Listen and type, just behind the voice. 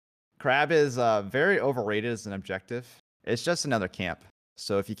Crab is very overrated as an objective. It's just another camp.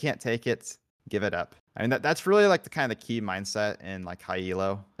 So if you can't take it, give it up. I mean that's really like the kind of the key mindset in like high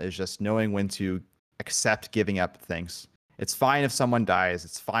elo is just knowing when to accept giving up things. It's fine if someone dies.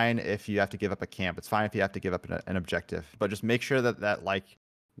 It's fine if you have to give up a camp. It's fine if you have to give up an objective. But just make sure that like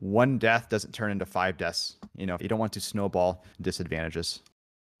one death doesn't turn into 5 deaths. You don't want to snowball disadvantages.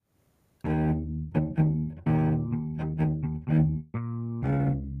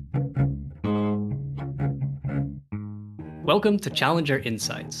 Welcome to Challenger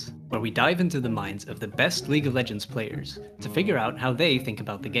Insights, where we dive into the minds of the best League of Legends players to figure out how they think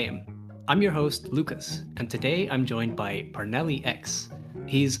about the game. I'm your host, Lucas, and today I'm joined by Parnelli-X.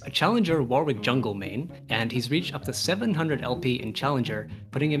 He's a Challenger Warwick jungle main, and he's reached up to 700 LP in Challenger,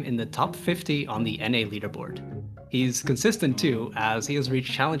 putting him in the top 50 on the NA leaderboard. He's consistent too, as he has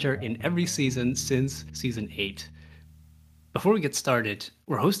reached Challenger in every season since Season 8. Before we get started,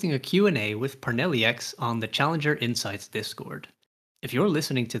 we're hosting a Q&A with Parnelli-X on the Challenger Insights Discord. If you're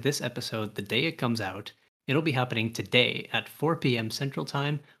listening to this episode the day it comes out, it'll be happening today at 4 p.m. Central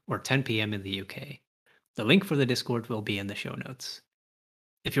Time or 10 p.m. in the UK. The link for the Discord will be in the show notes.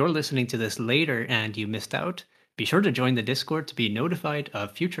 If you're listening to this later and you missed out, be sure to join the Discord to be notified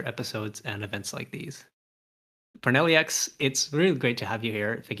of future episodes and events like these. Parnelli-X, it's really great to have you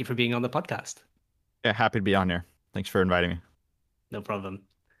here. Thank you for being on the podcast. Yeah, happy to be on here. Thanks for inviting me. No problem.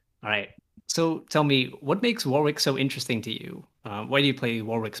 All right. So tell me, what makes Warwick so interesting to you? Why do you play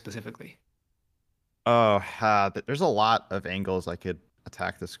Warwick specifically? Oh, there's a lot of angles I could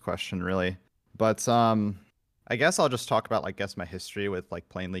attack this question, really. But I guess I'll just talk about, my history with like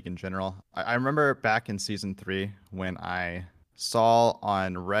playing League in general. I remember back in Season 3 when I saw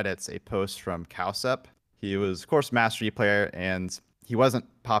on Reddit a post from Cowsep. He was, of course, Master Yi player, and he wasn't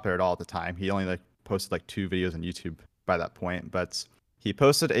popular at all at the time. He only posted 2 videos on YouTube by that point, but he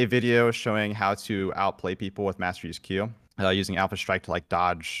posted a video showing how to outplay people with Master Yi's Q, using Alpha Strike to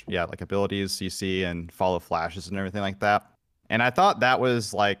dodge, abilities, CC, and follow flashes and everything like that. And I thought that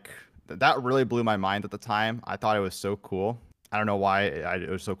was that really blew my mind at the time. I thought it was so cool. I don't know why it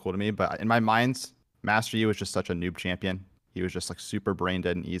was so cool to me, but in my mind, Master Yi was just such a noob champion. He was just super brain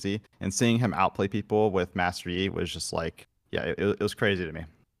dead and easy. And seeing him outplay people with Master Yi was just it was crazy to me.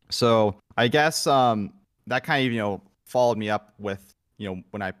 So I guess that kind of followed me up with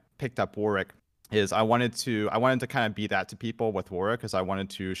when I picked up Warwick is I wanted to kind of be that to people with Warwick, because I wanted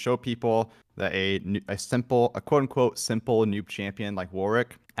to show people that a quote unquote simple noob champion like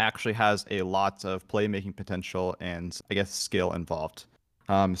Warwick actually has a lot of playmaking potential and I guess skill involved.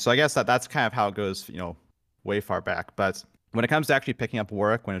 So I guess that's kind of how it goes way far back. But when it comes to actually picking up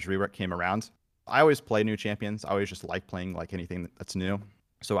Warwick when his rework came around, I always play new champions. I always just like playing anything that's new.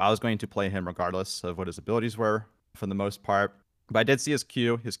 So I was going to play him regardless of what his abilities were for the most part. But I did see his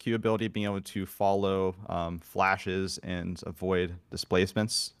Q ability being able to follow flashes and avoid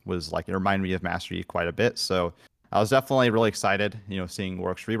displacements was it reminded me of Master Yi quite a bit. So I was definitely really excited, seeing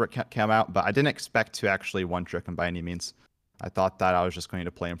Warwick's rework come out, but I didn't expect to actually one-trick him by any means. I thought that I was just going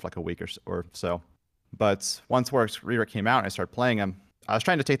to play him for a week or so. But once Warwick's rework came out and I started playing him, I was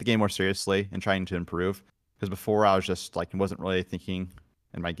trying to take the game more seriously and trying to improve, because before I was just wasn't really thinking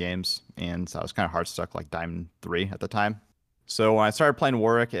in my games, and I was kind of hard stuck Diamond 3 at the time. So when I started playing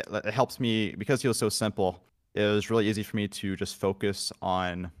Warwick, it helps me because he was so simple. It was really easy for me to just focus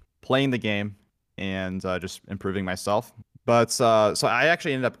on playing the game and just improving myself. But so I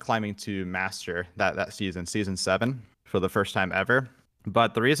actually ended up climbing to Master that season 7, for the first time ever.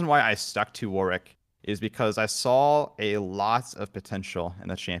 But the reason why I stuck to Warwick is because I saw a lot of potential in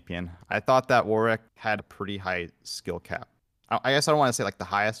the champion. I thought that Warwick had a pretty high skill cap. I guess I don't want to say the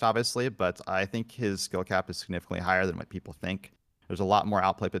highest, obviously, but I think his skill cap is significantly higher than what people think. There's a lot more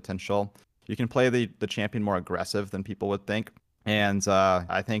outplay potential. You can play the champion more aggressive than people would think. And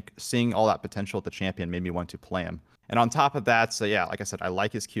I think seeing all that potential with the champion made me want to play him. And on top of that, so yeah, like I said, I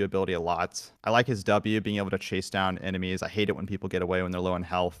like his Q ability a lot. I like his W, being able to chase down enemies. I hate it when people get away when they're low in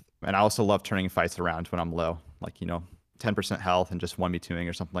health. And I also love turning fights around when I'm low, 10% health and just 1v2ing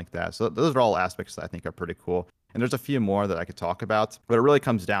or something like that. So those are all aspects that I think are pretty cool. And there's a few more that I could talk about. What it really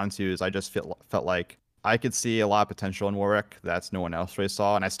comes down to is I just felt like I could see a lot of potential in Warwick that no one else really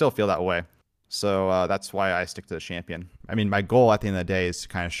saw, and I still feel that way. So that's why I stick to the champion. I mean, my goal at the end of the day is to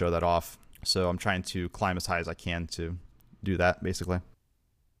kind of show that off. So I'm trying to climb as high as I can to do that, basically.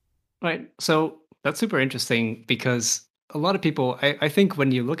 Right. So that's super interesting, because a lot of people, I think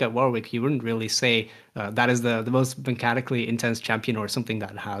when you look at Warwick, you wouldn't really say that is the most mechanically intense champion or something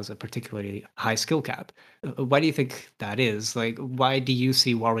that has a particularly high skill cap. Why do you think that is? Why do you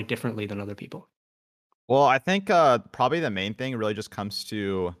see Warwick differently than other people? Well, I think probably the main thing really just comes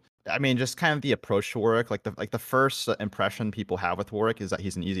to I mean, just kind of the approach to Warwick, like the first impression people have with Warwick is that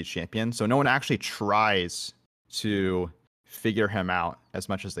he's an easy champion. So no one actually tries to figure him out as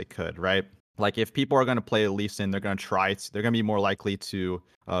much as they could, right? Like if people are going to play Lee Sin, they're going to they're going to be more likely to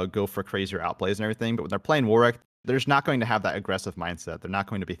go for crazier outplays and everything. But when they're playing Warwick, they're just not going to have that aggressive mindset. They're not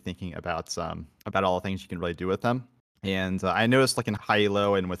going to be thinking about all the things you can really do with them. And I noticed like in high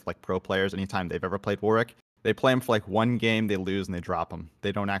low and with like pro players, anytime they've ever played Warwick, they play him for like one game, they lose and they drop him.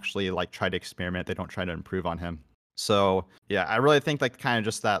 They don't actually like try to experiment. They don't try to improve on him. So yeah, I really think like kind of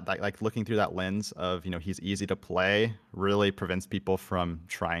just that like looking through that lens of, you know, he's easy to play really prevents people from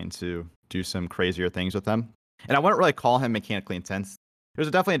trying to do some crazier things with him. And I wouldn't really call him mechanically intense.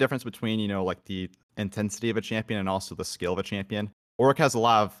 There's definitely a difference between, you know, like the intensity of a champion and also the skill of a champion. Oric has a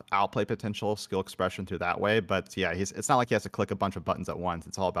lot of outplay potential, skill expression through that way, but yeah, it's not like he has to click a bunch of buttons at once.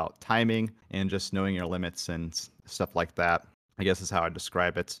 It's all about timing and just knowing your limits and stuff like that, I guess is how I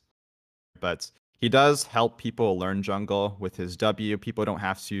describe it. But he does help people learn jungle with his W. People don't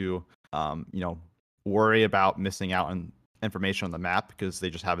have to, you know, worry about missing out on information on the map because they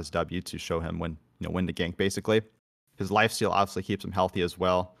just have his W to show him when to gank, basically. His lifesteal obviously keeps him healthy as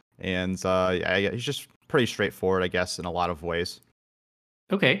well. And yeah, he's just pretty straightforward, I guess, in a lot of ways.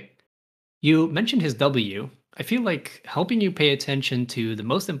 Okay. You mentioned his W. I feel like helping you pay attention to the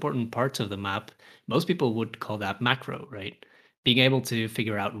most important parts of the map, most people would call that macro, right? Being able to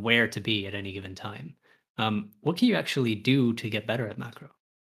figure out where to be at any given time. What can you actually do to get better at macro?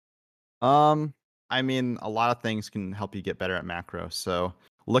 I mean, a lot of things can help you get better at macro. So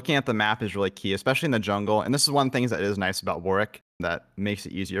looking at the map is really key, especially in the jungle. And this is one of the things that is nice about Warwick that makes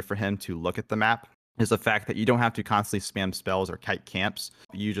it easier for him to look at the map is the fact that you don't have to constantly spam spells or kite camps.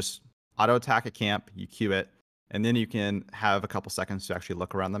 You just auto attack a camp, you queue it, and then you can have a couple seconds to actually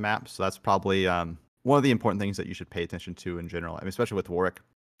look around the map. So that's probably one of the important things that you should pay attention to in general, I mean, especially with Warwick.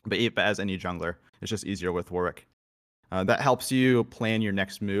 But as any jungler, it's just easier with Warwick. That helps you plan your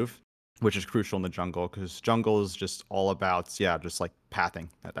next move, which is crucial in the jungle because jungle is just all about just like pathing.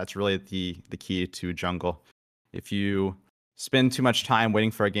 That's really the key to jungle. If you spend too much time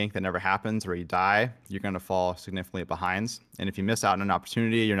waiting for a gank that never happens or you die, you're going to fall significantly behind. And if you miss out on an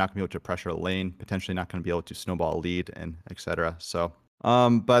opportunity, you're not going to be able to pressure a lane, potentially not going to be able to snowball a lead, and etc. So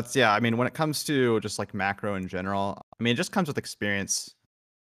but yeah, I mean, when it comes to just like macro in general, I mean, it just comes with experience.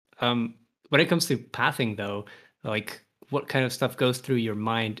 When it comes to pathing, though, like what kind of stuff goes through your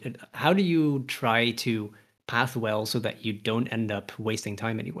mind? And how do you try to path well so that you don't end up wasting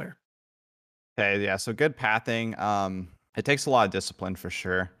time anywhere? Okay, yeah, so good pathing. It takes a lot of discipline for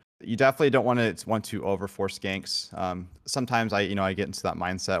sure. You definitely don't want to overforce ganks. Sometimes I get into that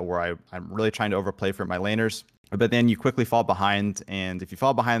mindset where I'm really trying to overplay for my laners, but then you quickly fall behind, and if you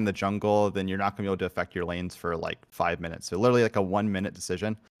fall behind in the jungle, then you're not gonna be able to affect your lanes for like 5 minutes. So literally like a 1 minute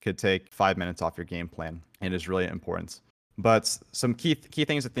decision could take 5 minutes off your game plan, and is really important. But some key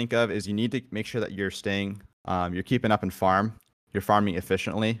things to think of is you need to make sure that you're you're keeping up in farm, you're farming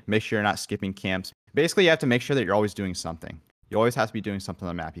efficiently. Make sure you're not skipping camps. Basically, you have to make sure that you're always doing something. You always have to be doing something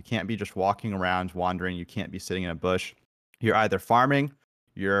on the map. You can't be just walking around, wandering. You can't be sitting in a bush. You're either farming,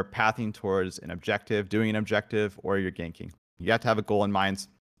 you're pathing towards an objective, doing an objective, or you're ganking. You have to have a goal in mind.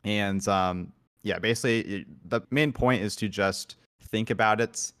 And yeah, basically, the main point is to just think about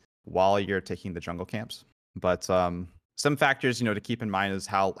it while you're taking the jungle camps. But some factors, to keep in mind is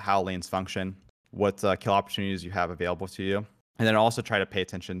how lanes function, what kill opportunities you have available to you, and then also try to pay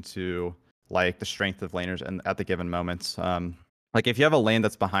attention to like the strength of laners and at the given moments. Like if you have a lane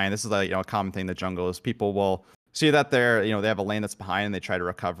that's behind, this is a common thing in the jungle is people will see that they have a lane that's behind and they try to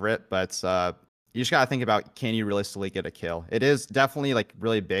recover it, but you just gotta think about, can you realistically get a kill? It is definitely like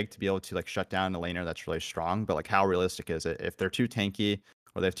really big to be able to like shut down a laner that's really strong, but like how realistic is it? If they're too tanky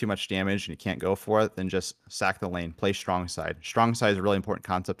or they have too much damage and you can't go for it, then just sack the lane, play strong side. Strong side is a really important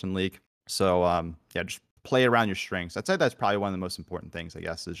concept in League. So yeah, just play around your strengths. I'd say that's probably one of the most important things, I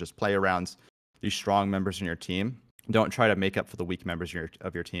guess, is just play around these strong members in your team. Don't try to make up for the weak members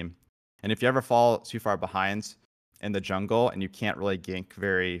of your team. And if you ever fall too far behind in the jungle and you can't really gank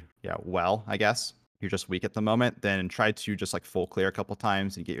very well, I guess, you're just weak at the moment, then try to just like full clear a couple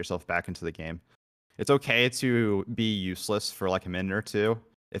times and get yourself back into the game. It's okay to be useless for like a minute or two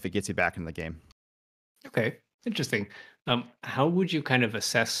if it gets you back in the game. Okay, interesting. How would you kind of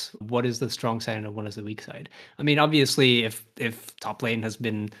assess what is the strong side and what is the weak side? I mean, obviously, if top lane has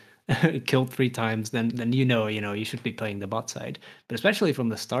been killed 3 times, then you should be playing the bot side. But especially from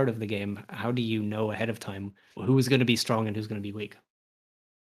the start of the game, how do you know ahead of time who is going to be strong and who's going to be weak?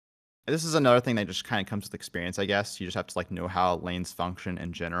 This is another thing that just kind of comes with experience, I guess. You just have to like know how lanes function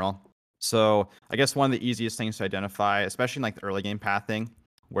in general. So I guess one of the easiest things to identify, especially in like the early game pathing,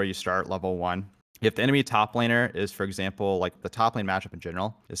 where you start level 1. If the enemy top laner is, for example, like the top lane matchup in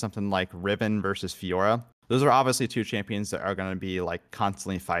general is something like Riven versus Fiora, those are obviously two champions that are going to be like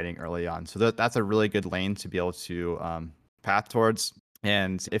constantly fighting early on. So that's a really good lane to be able to path towards.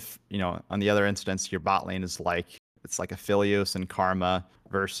 And if, on the other instance, your bot lane is like, it's like Aphelios and Karma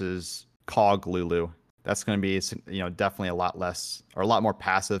versus Cog Lulu, that's going to be, definitely a lot less or a lot more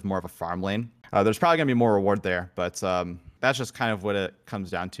passive, more of a farm lane. There's probably going to be more reward there, but that's just kind of what it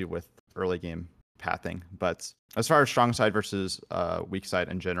comes down to with early game pathing. But as far as strong side versus weak side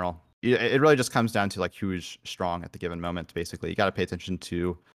in general, it really just comes down to like who's strong at the given moment. Basically, you got to pay attention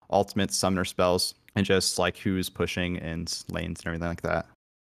to ultimate summoner spells and just like who's pushing in lanes and everything like that.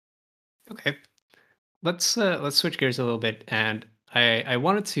 Okay, let's switch gears a little bit, and I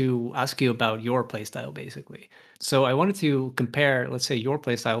wanted to ask you about your playstyle basically. So I wanted to compare, let's say, your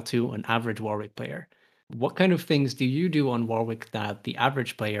playstyle to an average Warwick player. What kind of things do you do on Warwick that the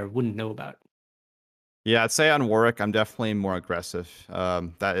average player wouldn't know about? Yeah, I'd say on Warwick, I'm definitely more aggressive.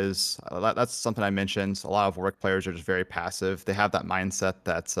 That's something I mentioned. A lot of Warwick players are just very passive. They have that mindset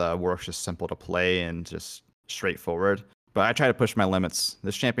that Warwick's just simple to play and just straightforward. But I try to push my limits.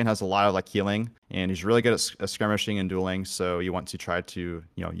 This champion has a lot of like healing, and he's really good at skirmishing and dueling. So you want to try to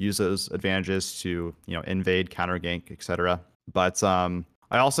use those advantages to invade, counter gank, etc. But I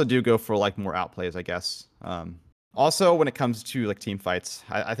also do go for like more outplays, I guess. Also, when it comes to like team fights,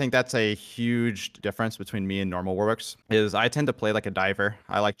 I think that's a huge difference between me and normal Warwicks. Is I tend to play like a diver.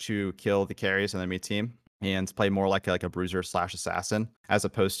 I like to kill the carries in the enemy team and play more like a bruiser / assassin as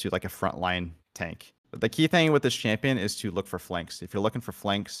opposed to like a frontline tank. But the key thing with this champion is to look for flanks. If you're looking for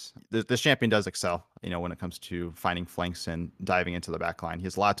flanks, this champion does excel, when it comes to finding flanks and diving into the backline. He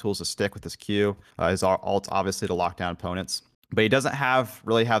has a lot of tools to stick with his Q. His ult obviously to lock down opponents. But he doesn't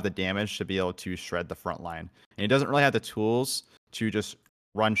really have the damage to be able to shred the front line. And he doesn't really have the tools to just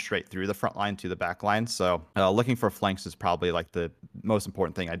run straight through the front line to the back line. So looking for flanks is probably like the most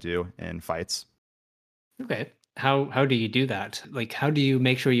important thing I do in fights. Okay. How do you do that? Like, how do you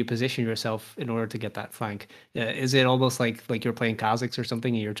make sure you position yourself in order to get that flank? Is it almost like you're playing Kha'Zix or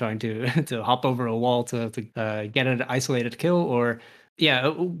something, and you're trying to to hop over a wall to get an isolated kill? Or yeah,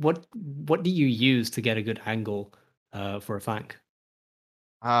 what do you use to get a good angle for a flank?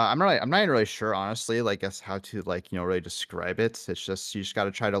 I'm not even really sure, honestly, like, guess how to like, really describe it. It's just, you just got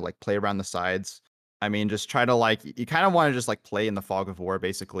to try to like play around the sides. I mean, just try to like, you kind of want to just like play in the fog of war,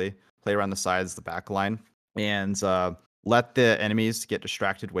 basically play around the sides, the back line, and let the enemies get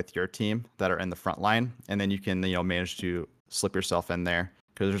distracted with your team that are in the front line. And then you can, manage to slip yourself in there.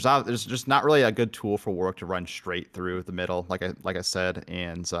 Because there's just not really a good tool for Warwick to run straight through the middle, like I said,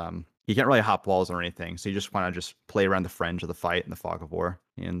 and you can't really hop walls or anything. So you just want to just play around the fringe of the fight in the fog of war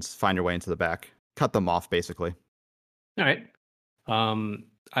and find your way into the back, cut them off, basically. All right.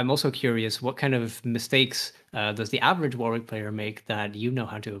 I'm also curious, what kind of mistakes does the average Warwick player make that you know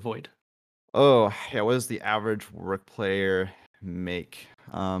how to avoid? Oh, yeah. What does the average Warwick player make?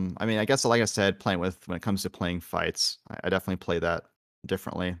 I mean, I guess like I said, when it comes to playing fights, I definitely play that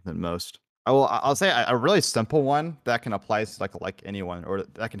differently than most. I'll say a really simple one that can apply to like anyone, or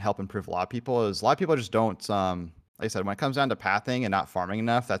that can help improve a lot of people, is a lot of people just don't like I said, when it comes down to pathing and not farming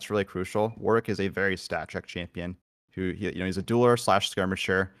enough, that's really crucial. Warwick is a very stat check champion he's a dueler /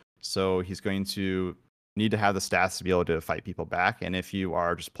 skirmisher, so he's going to need to have the stats to be able to fight people back. And if you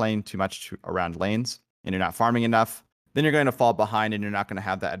are just playing too much around lanes and you're not farming enough, then you're going to fall behind and you're not going to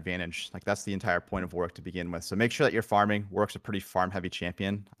have that advantage. Like, that's the entire point of Warwick to begin with. So make sure that you're farming. Warwick's a pretty farm heavy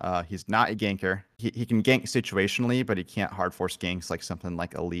champion. He's not a ganker. He can gank situationally, but he can't hard force ganks like something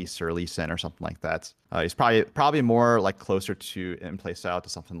like Elise or Lee Sin or something like that. He's probably more like closer to in play style to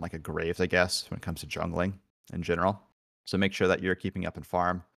something like a Graves, I guess, when it comes to jungling in general. So make sure that you're keeping up in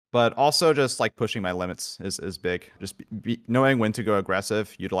farm. But also just like pushing my limits is big. Just knowing when to go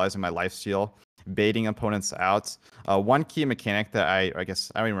aggressive, utilizing my lifesteal, baiting opponents out. One key mechanic that I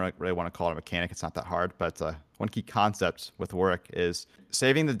guess I don't even really want to call it a mechanic. It's not that hard, but one key concept with Warwick is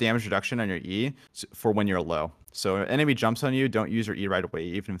saving the damage reduction on your E for when you're low. So an enemy jumps on you, don't use your E right away,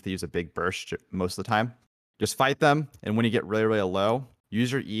 even if they use a big burst most of the time. Just fight them, and when you get really, really low,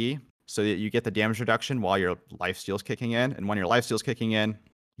 use your E so that you get the damage reduction while your lifesteal's kicking in. And when your lifesteal's kicking in,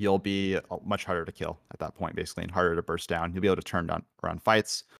 you'll be much harder to kill at that point, basically, and harder to burst down. You'll be able to turn around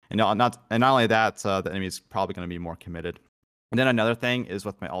fights. And not only that, the enemy is probably going to be more committed. And then another thing is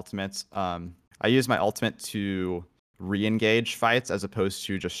with my ultimates. I use my ultimate to re-engage fights as opposed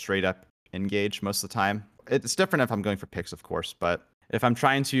to just straight up engage most of the time. It's different if I'm going for picks, of course, but if I'm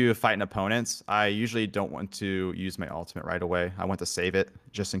trying to fight an opponent, I usually don't want to use my ultimate right away. I want to save it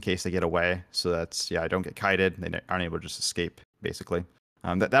just in case they get away, so that's, I don't get kited. They aren't able to just escape, basically.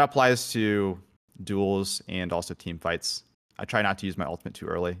 That applies to duels and also team fights. I try not to use my ultimate too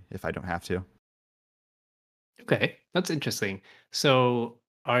early if I don't have to. Okay, that's interesting. So,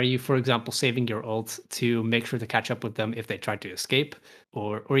 are you, for example, saving your ult to make sure to catch up with them if they try to escape,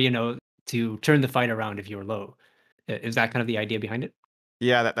 or to turn the fight around if you're low? Is that kind of the idea behind it?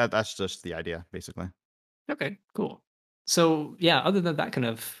 Yeah, that's just the idea, basically. Okay, cool. So yeah, other than that kind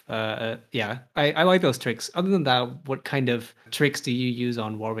of yeah, I like those tricks. Other than that, what kind of tricks do you use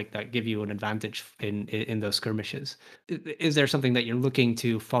on Warwick that give you an advantage in those skirmishes? Is there something that you're looking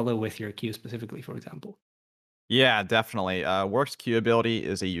to follow with your Q specifically, for example? Yeah, definitely. Work's Q ability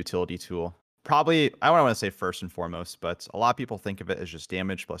is a utility tool. Probably, I don't want to say first and foremost, but a lot of people think of it as just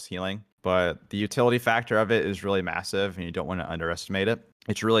damage plus healing. But the utility factor of it is really massive, and you don't want to underestimate it.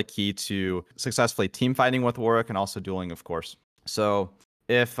 It's really key to successfully team fighting with Warwick and also dueling, of course. So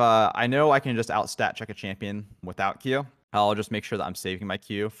if I know I can just outstat check a champion without Q, I'll just make sure that I'm saving my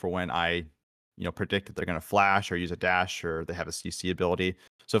Q for when I, predict that they're going to flash or use a dash or they have a CC ability.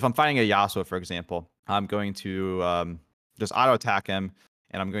 So if I'm fighting a Yasuo, for example, I'm going to just auto attack him,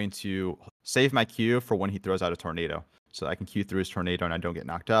 and I'm going to save my Q for when he throws out a tornado, so I can Q through his tornado and I don't get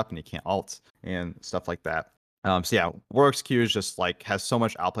knocked up and he can't ult and stuff like that. So yeah, Warwick's Q is just like has so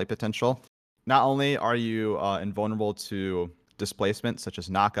much outplay potential. Not only are you invulnerable to displacement such as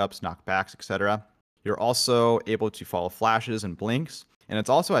knockups, knockbacks, etc., you're also able to follow flashes and blinks, and it's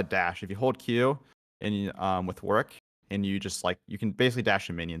also a dash. If you hold Q and with Warwick, and you just like you can basically dash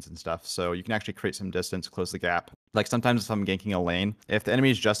your minions and stuff, so you can actually create some distance, close the gap. Like sometimes if I'm ganking a lane, if the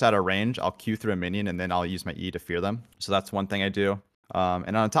enemy is just out of range, I'll Q through a minion and then I'll use my E to fear them. So that's one thing I do.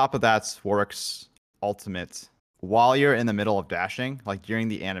 And on top of that, Warwick's ultimate, while you're in the middle of dashing, like during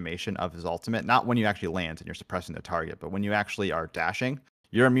the animation of his ultimate, not when you actually land and you're suppressing the target, but when you actually are dashing,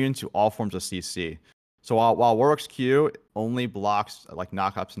 you're immune to all forms of CC. So while Warwick's Q only blocks like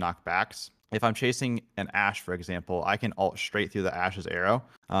knockups, knockbacks, if I'm chasing an Ashe, for example, I can ult straight through the Ashe's arrow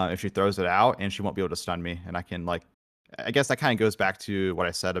if she throws it out, and she won't be able to stun me. And I can like, I guess that kind of goes back to what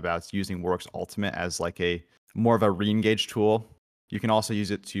I said about using Warwick's ultimate as like a more of a re-engage tool. You can also use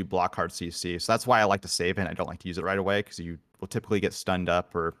it to block hard CC. So that's why I like to save it. I don't like to use it right away because you will typically get stunned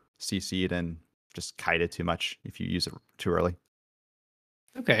up or CC'd and just kited too much if you use it too early.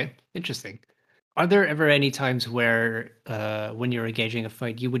 Okay, interesting. Are there ever any times where, when you're engaging a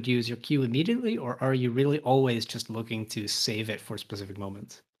fight, you would use your Q immediately, or are you really always just looking to save it for specific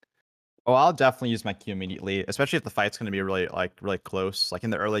moments? Oh, I'll definitely use my Q immediately, especially if the fight's going to be really close. Like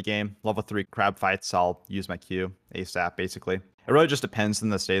in the early game, level 3 crab fights, I'll use my Q ASAP, basically. It really just depends on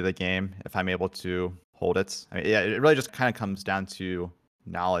the state of the game if I'm able to hold it. I mean, yeah, it really just kind of comes down to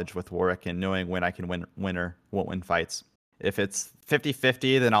knowledge with Warwick and knowing when I can win or won't win fights. If it's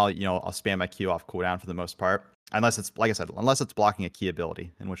 50-50, then I'll spam my Q off cooldown for the most part. Unless it's, like I said, unless it's blocking a key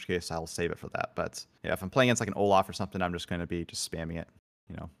ability, in which case I'll save it for that. But yeah, if I'm playing against like an Olaf or something, I'm just going to be just spamming it,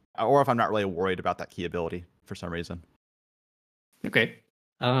 you know. Or if I'm not really worried about that key ability for some reason. Okay.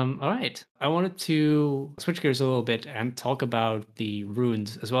 All right. I wanted to switch gears a little bit and talk about the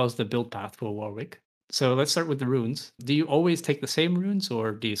runes as well as the build path for Warwick. So let's start with the runes. Do you always take the same runes,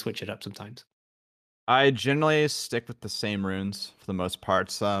 or do you switch it up sometimes? I generally stick with the same runes for the most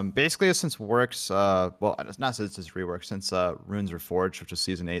parts. Basically, since Works, well, it's not since it's rework, since Runes Reforged, which is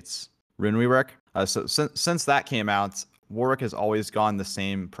Season 8's rune rework. So since that came out, Warwick has always gone the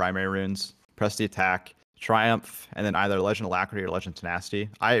same primary runes: Press the Attack, Triumph, and then either Legend Alacrity or Legend Tenacity.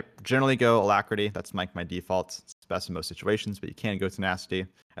 I generally go Alacrity. That's my default. It's best in most situations, but you can go Tenacity.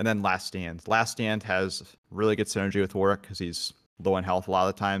 And then Last Stand. Last Stand has really good synergy with Warwick because he's low in health a lot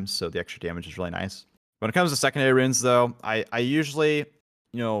of the times, so the extra damage is really nice. When it comes to secondary runes, though, I usually,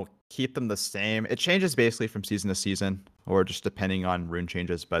 keep them the same. It changes basically from season to season, or just depending on rune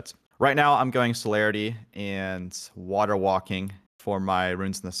changes. But right now, I'm going Celerity and Water Walking for my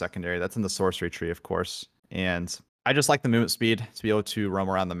runes in the secondary. That's in the sorcery tree, of course. And I just like the movement speed to be able to roam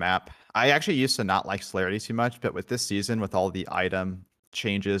around the map. I actually used to not like Celerity too much, but with this season, with all the item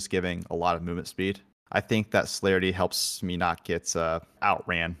changes giving a lot of movement speed, I think that Celerity helps me not get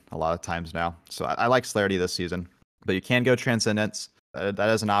outran a lot of times now. So I like Celerity this season. But you can go Transcendence. That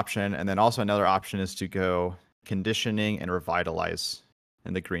is an option. And then also another option is to go Conditioning and Revitalize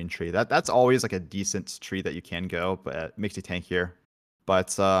in the green tree. That's always like a decent tree that you can go, but it makes you tankier.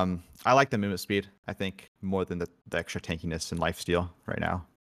 But I like the movement speed, I think, more than the extra tankiness and lifesteal right now.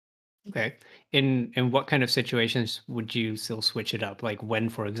 Okay. In what kind of situations would you still switch it up? Like when,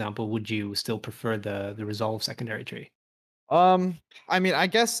 for example, would you still prefer the resolve secondary tree? Um, I mean, I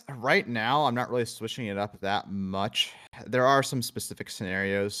guess right now I'm not really switching it up that much. There are some specific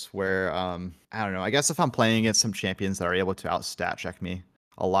scenarios where I don't know. I guess if I'm playing against some champions that are able to outstat check me,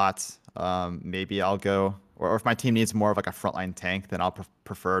 a lot. Maybe I'll go, or if my team needs more of like a frontline tank, then I'll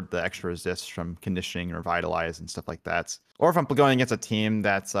prefer the extra resist from conditioning or revitalize and stuff like that. Or if I'm going against a team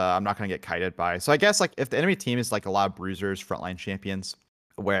that's I'm not going to get kited by. So I guess like if the enemy team is like a lot of bruisers, frontline champions,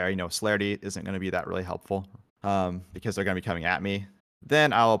 where celerity isn't going to be that really helpful, because they're going to be coming at me,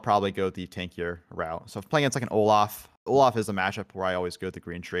 then I'll probably go the tankier route. So if playing against like an Olaf, Olaf is a matchup where I always go the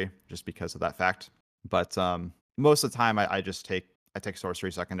green tree just because of that fact. But most of the time I take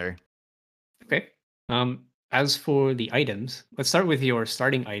sorcery secondary. Okay. As for the items, let's start with your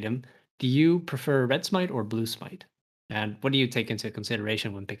starting item. Do you prefer red smite or blue smite? And what do you take into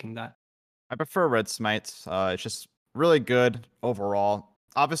consideration when picking that? I prefer red smite. It's just really good overall.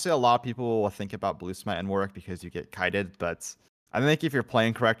 Obviously, a lot of people will think about blue smite and Warwick because you get kited, but I think if you're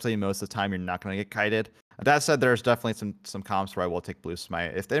playing correctly, most of the time you're not going to get kited. That said, there's definitely some comps where I will take blue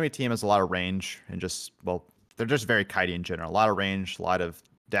smite. If the enemy team has a lot of range and just, well, they're just very kitey in general, a lot of range, a lot of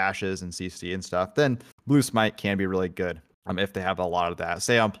dashes and CC and stuff, then blue smite can be really good. If they have a lot of that.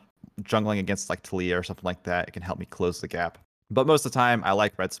 Say I'm jungling against like Talia or something like that, it can help me close the gap. But most of the time, I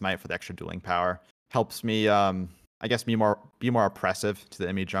like red smite for the extra dueling power. Helps me, I guess, be more oppressive to the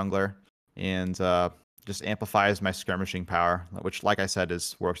enemy jungler, and just amplifies my skirmishing power, which, like I said,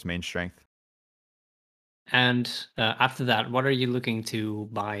 is Warwick's main strength. And after that, what are you looking to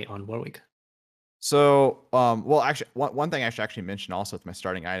buy on Warwick? So, well, actually, one thing I should actually mention also with my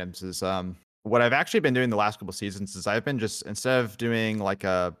starting items is what I've actually been doing the last couple seasons is I've been just, instead of doing like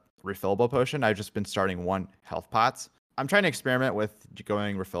a refillable potion, I've just been starting one health pot. I'm trying to experiment with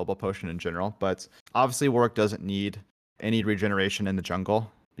going refillable potion in general, but obviously Warwick doesn't need any regeneration in the jungle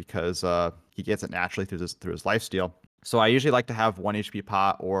because he gets it naturally through his lifesteal. So I usually like to have 1 HP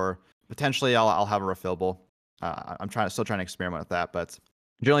pot, or potentially I'll have a refillable. I'm still trying to experiment with that, but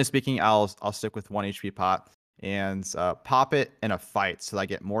generally speaking, I'll stick with 1 HP pot and pop it in a fight so that I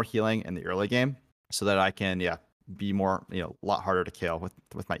get more healing in the early game, so that I can be more, a lot harder to kill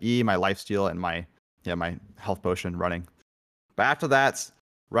with my E, my lifesteal, and my health potion running. But after that,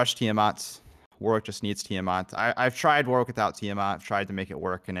 rush Tiamat. Warwick just needs Tiamat. I've tried Warwick without Tiamat. I've tried to make it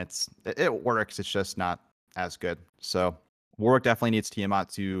work, and it works. It's just not as good. So Warwick definitely needs Tiamat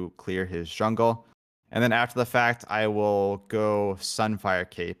to clear his jungle. And then after the fact, I will go Sunfire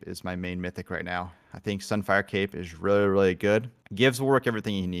Cape is my main mythic right now. I think Sunfire Cape is really, really good. Gives Warwick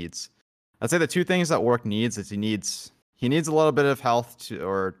everything he needs. I'd say the two things that Warwick needs is he needs a little bit of health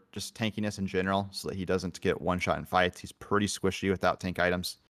or just tankiness in general, so that he doesn't get one shot in fights. He's pretty squishy without tank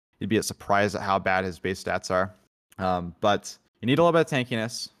items. You'd be surprised at how bad his base stats are. But you need a little bit of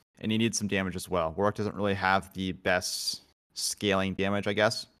tankiness, and you need some damage as well. Warwick doesn't really have the best scaling damage, I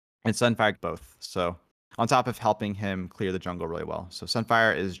guess. And Sunfire both. So on top of helping him clear the jungle really well. So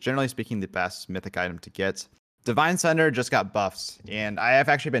Sunfire is generally speaking the best mythic item to get. Divine Sunder just got buffs, and I have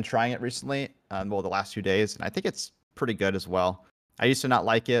actually been trying it recently, the last 2 days, and I think it's pretty good as well. I used to not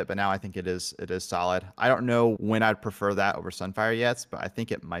like it, but now I think it is solid. I don't know when I'd prefer that over Sunfire yet, but I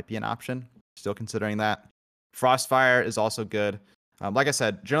think it might be an option. Still considering that. Frostfire is also good. Like I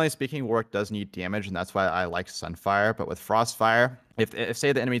said, generally speaking, Warwick does need damage, and that's why I like Sunfire. But with Frostfire, if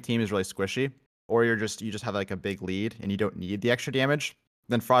say the enemy team is really squishy, or you just have like a big lead and you don't need the extra damage,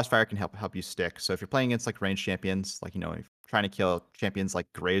 then Frostfire can help you stick. So if you're playing against like ranged champions, like if you're trying to kill champions like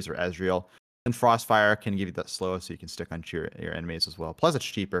Graves or Ezreal, then Frostfire can give you that slow, so you can stick on your enemies as well. Plus it's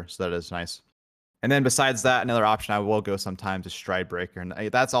cheaper, so that is nice. And then besides that, another option I will go sometimes is Stridebreaker,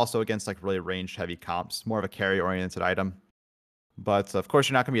 and that's also against like really ranged heavy comps, more of a carry oriented item. But of course,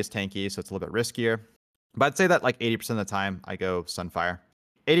 you're not going to be as tanky, so it's a little bit riskier. But I'd say that like 80% of the time, I go Sunfire.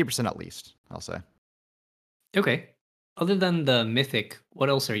 80% at least, I'll say. Okay. Other than the mythic, what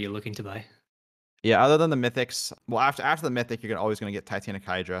else are you looking to buy? Yeah, other than the mythics, well, after the mythic, you're always going to get Titanic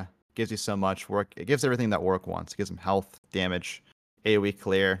Hydra. Gives you so much work. It gives everything that Warwick wants. It gives him health, damage, AoE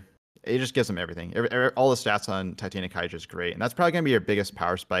clear. It just gives him everything. All the stats on Titanic Hydra is great, and that's probably going to be your biggest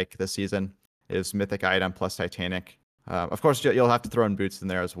power spike this season. Is mythic item plus Titanic. Of course, you'll have to throw in boots in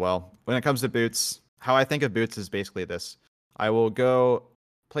there as well. When it comes to boots, how I think of boots is basically this. I will go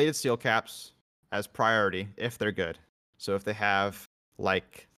plated steel caps as priority if they're good. So if they have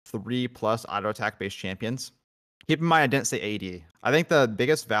like 3+ auto attack based champions, keep in mind I didn't say AD. I think the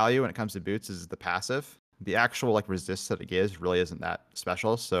biggest value when it comes to boots is the passive. The actual like resist that it gives really isn't that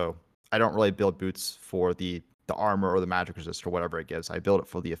special. So I don't really build boots for the armor or the magic resist or whatever it gives. I build it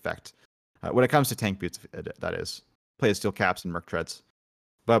for the effect. When it comes to tank boots, that is. Plated steel caps and merc treads.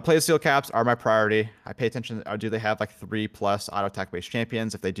 But plated steel caps are my priority. I pay attention. Do they have like 3+ auto attack based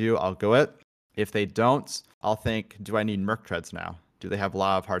champions? If they do, I'll go it. If they don't, I'll think, do I need merc treads now? Do they have a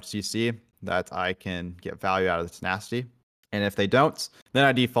lot of hard CC that I can get value out of the tenacity? And if they don't, then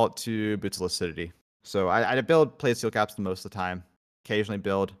I default to Boots of Lucidity. So I build Plate Steel Caps the most of the time. Occasionally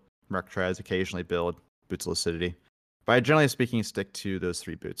build Merc Treads, occasionally build Boots of Lucidity. But I generally speaking stick to those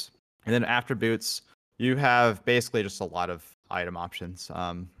 3 boots. And then after boots, you have basically just a lot of item options.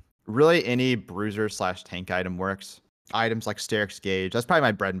 Really any bruiser / tank item works. Items like Sterix Gauge, that's probably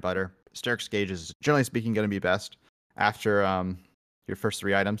my bread and butter. Sterix Gauge is generally speaking going to be best after your first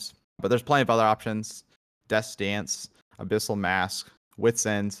 3 items. But there's plenty of other options. Death's Dance, Abyssal Mask, Wit's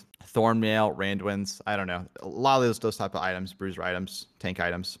End, Thornmail, Randuin's. I don't know. A lot of those type of items, bruiser items, tank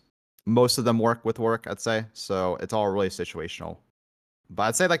items. Most of them work with work, I'd say. So it's all really situational. But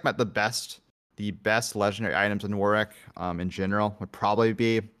I'd say like the best legendary items in Warwick in general would probably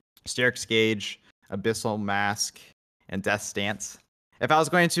be Sterix Gauge, Abyssal Mask, and Death's Dance. If I was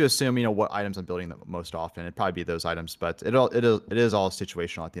going to assume, what items I'm building the most often, it'd probably be those items. But it is all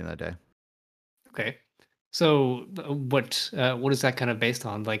situational at the end of the day. Okay. So what is that kind of based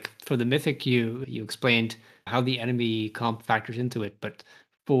on? Like for the Mythic, you explained how the enemy comp factors into it, but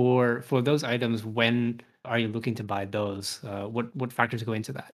for those items, when are you looking to buy those? What factors go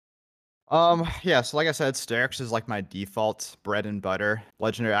into that? Yeah, so like I said, Sterix is like my default bread and butter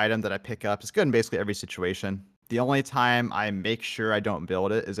legendary item that I pick up. It's good in basically every situation. The only time I make sure I don't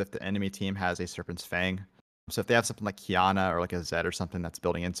build it is if the enemy team has a Serpent's Fang. So if they have something like Kiana or like a Zed or something that's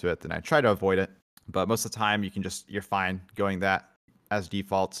building into it, then I try to avoid it. But most of the time you're fine going that as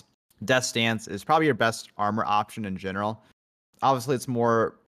default. Death's Dance is probably your best armor option in general. Obviously it's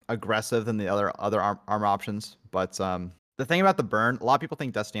more aggressive than the other armor options, but the thing about the burn, a lot of people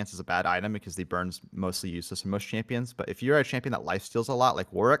think Death's Dance is a bad item because the burn's mostly useless in most champions. But if you're a champion that lifesteals a lot,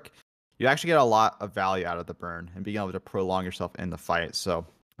 like Warwick, you actually get a lot of value out of the burn and being able to prolong yourself in the fight. So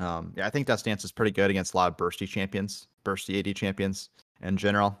yeah, I think Death's Dance is pretty good against a lot of bursty AD champions in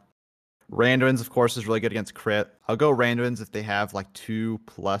general. Randuin's, of course, is really good against crit. I'll go Randuin's if they have like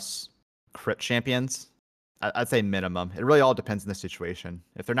 2+ crit champions. I'd say minimum. It really all depends on the situation.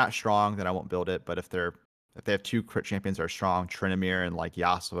 If they're not strong, then I won't build it. But if they have 2 crit champions that are strong, Tryndamere and like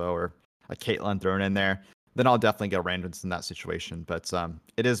Yasuo or a Caitlyn thrown in there, then I'll definitely go Randuin's in that situation. But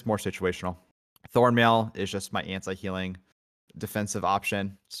it is more situational. Thornmail is just my anti-healing defensive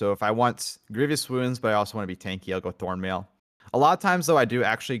option. So if I want Grievous Wounds, but I also want to be tanky, I'll go Thornmail. A lot of times, though, I do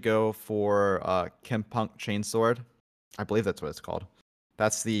actually go for Chempunk Chainsword. I believe that's what it's called.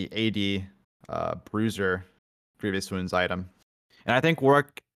 That's the AD Bruiser Grievous Wounds item. And I think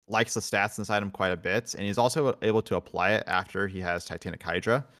Warwick likes the stats in this item quite a bit, and he's also able to apply it after he has Titanic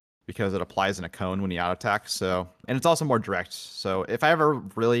Hydra because it applies in a cone when he auto attacks. So, and it's also more direct. So if I ever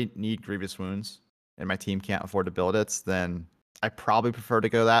really need Grievous Wounds and my team can't afford to build it, then I probably prefer to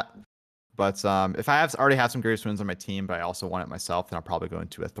go that. But if I already have some Grievous Wounds on my team, but I also want it myself, then I'll probably go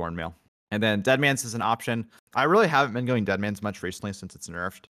into a Thornmail. And then Deadman's is an option. I really haven't been going Deadman's much recently since it's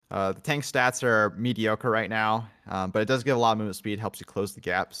nerfed. The tank stats are mediocre right now, but it does give a lot of movement speed, helps you close the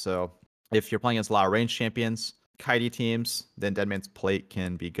gap. So if you're playing against a lot of ranged champions, kitey teams, then Deadman's Plate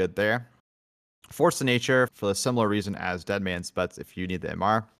can be good there. Force of Nature for the similar reason as Deadman's, but if you need the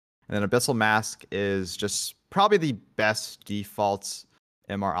MR. And then Abyssal Mask is just probably the best default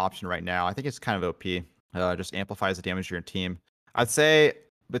MR option right now. I think it's kind of OP. Just amplifies the damage to your team. I'd say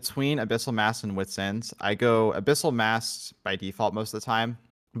between Abyssal Mask and Wit's End, I go Abyssal Mask by default most of the time.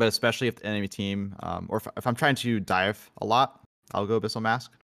 But especially if the enemy team, or if I'm trying to dive a lot, I'll go Abyssal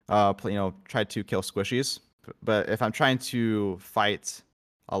Mask. Try to kill squishies. But if I'm trying to fight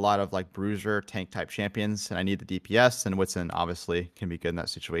a lot of like bruiser tank type champions and I need the DPS, then Wit's End obviously can be good in that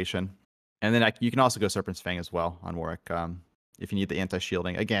situation. And then you can also go Serpent's Fang as well on Warwick if you need the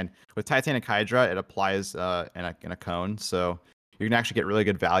anti-shielding. Again, with Titanic Hydra, it applies in a cone, so you can actually get really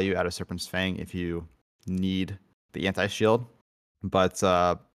good value out of Serpent's Fang if you need the anti-shield. But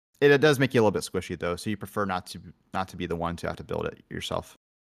it does make you a little bit squishy though, so you prefer not to be the one to have to build it yourself.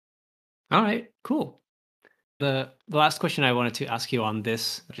 All right, cool. The last question I wanted to ask you on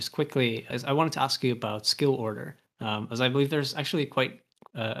this, just quickly, is I wanted to ask you about skill order, as I believe there's actually quite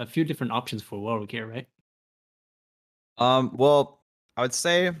a few different options for Warwick here, right? Well, I'd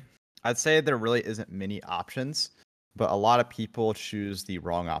say there really isn't many options, but a lot of people choose the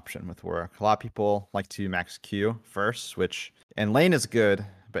wrong option with Warwick. A lot of people like to max Q first, which in lane is good,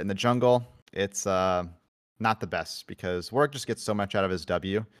 but in the jungle, it's not the best because Warwick just gets so much out of his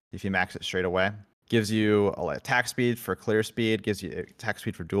W if you max it straight away. Gives you attack speed for clear speed, gives you attack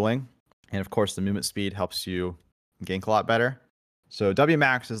speed for dueling, and of course the movement speed helps you gank a lot better. So W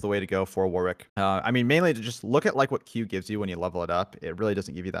max is the way to go for Warwick. I mean, mainly to just look at like what Q gives you when you level it up. It really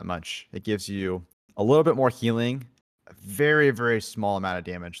doesn't give you that much. It gives you a little bit more healing, a very, very small amount of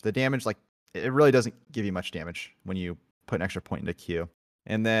damage. The damage, like, it really doesn't give you much damage when you put an extra point into Q.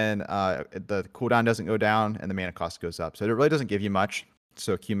 And then the cooldown doesn't go down and the mana cost goes up. So it really doesn't give you much.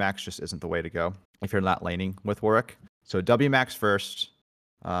 So Q max just isn't the way to go if you're not laning with Warwick. So W max first.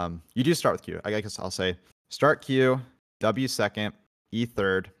 You do start with Q. I guess I'll say start Q, W second, E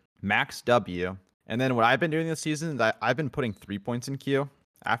third, max W. And then what I've been doing this season is I've been putting 3 points in Q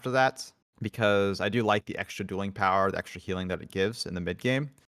after that because I do like the extra dueling power, the extra healing that it gives in the mid game.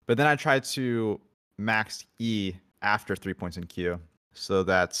 But then I try to max E after 3 points in Q so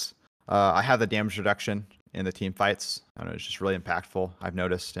that I have the damage reduction in the team fights. I don't know, it's just really impactful, I've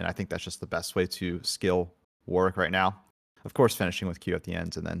noticed. And I think that's just the best way to skill Warwick right now. Of course, finishing with Q at the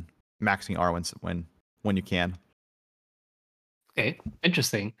ends and then maxing R when you can. Okay,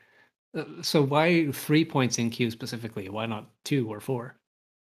 interesting. So why 3 points in Q specifically? Why not 2 or 4?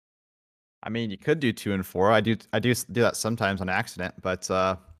 I mean, you could do 2 and 4. I do that sometimes on accident, but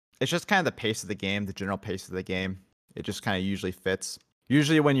it's just kind of the pace of the game, the general pace of the game. It just kind of usually fits.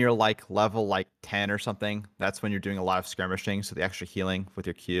 Usually when you're like level like 10 or something, that's when you're doing a lot of skirmishing, so the extra healing with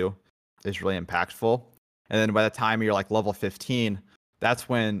your Q is really impactful. And then by the time you're like level 15, that's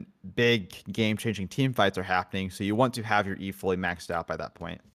when big game-changing team fights are happening, so you want to have your E fully maxed out by that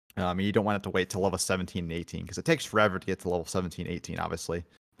point. You don't want to have to wait till level 17 and 18, because it takes forever to get to level 17, 18, obviously,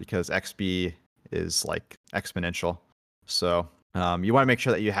 because XP is like exponential. So you want to make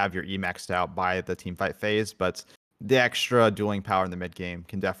sure that you have your E maxed out by the team fight phase, but the extra dueling power in the mid game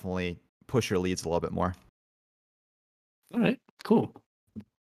can definitely push your leads a little bit more. All right, cool.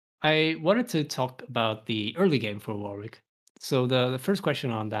 I wanted to talk about the early game for Warwick. So the first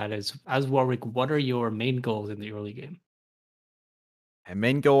question on that is, as Warwick, what are your main goals in the early game? And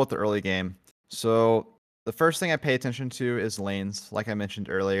main goal with the early game. So the first thing I pay attention to is lanes. Like I mentioned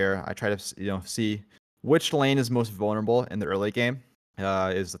earlier, I try to see which lane is most vulnerable in the early game.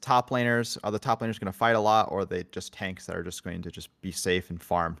 Is the top laners, are the top laners going to fight a lot, or are they just tanks that are just going to just be safe and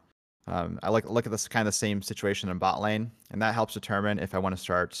farm? I look at this kind of the same situation in bot lane, and that helps determine if I want to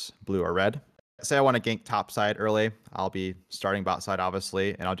start blue or red. Say I want to gank top side early, I'll be starting bot side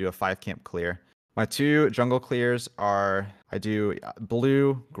obviously, and I'll do a 5 camp clear. My 2 jungle clears are I do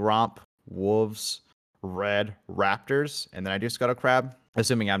blue, Gromp, Wolves, red, Raptors, and then I do Scuttle Crab,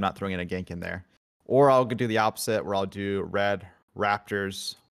 assuming I'm not throwing in a gank in there. Or I'll do the opposite where I'll do red,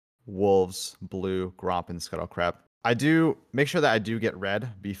 Raptors, Wolves, blue, Gromp, and Scuttle Crab. I do make sure that I do get red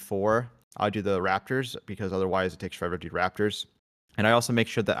before I do the Raptors, because otherwise it takes forever to do Raptors. And I also make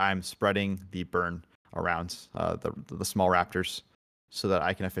sure that I'm spreading the burn around the small Raptors so that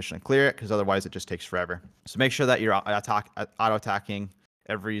I can efficiently clear it, because otherwise it just takes forever. So make sure that you're auto-attacking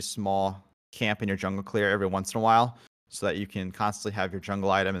every small camp in your jungle clear every once in a while, so that you can constantly have your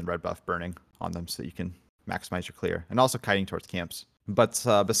jungle item and red buff burning on them so that you can maximize your clear, and also kiting towards camps. But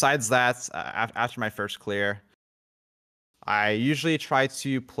besides that, after my first clear, I usually try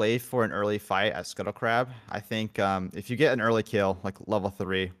to play for an early fight at Scuttle Crab. I think if you get an early kill, like level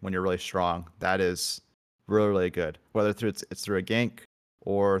 3, when you're really strong, that is really, really good. Whether it's through a gank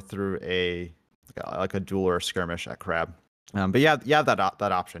or through a duel or a skirmish at Crab. But yeah, you have that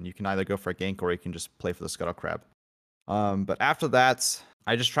option. You can either go for a gank or you can just play for the Scuttle Crab. But after that,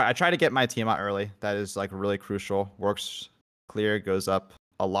 I try to get my team out early. That is like really crucial. Works clear, goes up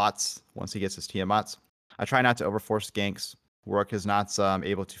a lot once he gets his Tiamats. I try not to overforce ganks. Warwick is not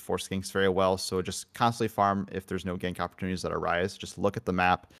able to force ganks very well, so just constantly farm if there's no gank opportunities that arise. Just look at the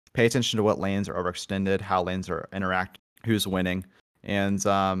map, pay attention to what lanes are overextended, how lanes are interact, who's winning, and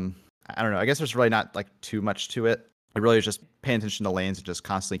I don't know. I guess there's really not like too much to it. It really is just paying attention to lanes and just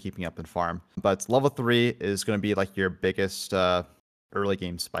constantly keeping up in farm. But level 3 is going to be like your biggest early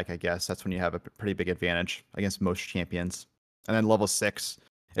game spike, I guess. That's when you have a pretty big advantage against most champions. And then level 6,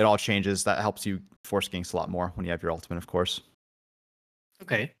 it all changes. That helps you force ganks a lot more when you have your ultimate, of course.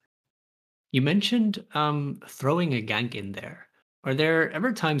 Okay. You mentioned throwing a gank in there. Are there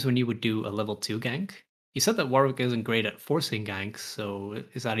ever times when you would do a level 2 gank? You said that Warwick isn't great at forcing ganks, so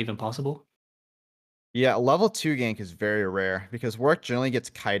is that even possible? Yeah, level 2 gank is very rare because Warwick generally gets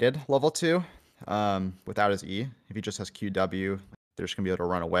kited level 2 without his E. If he just has QW, they're just going to be able to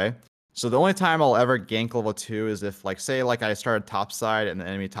run away. So the only time I'll ever gank level 2 is if, like, say, like I started top side and the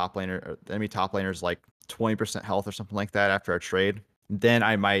enemy top laner is like 20% health or something like that after a trade. Then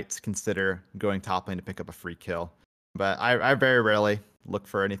I might consider going top lane to pick up a free kill. But I very rarely look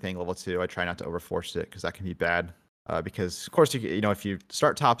for anything level 2. I try not to overforce it because that can be bad. Because of course if you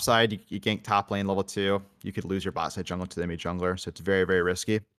start top side, you gank top lane level 2, you could lose your bot side jungle to the enemy jungler. So it's very, very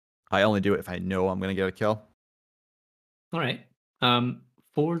risky. I only do it if I know I'm gonna get a kill. All right.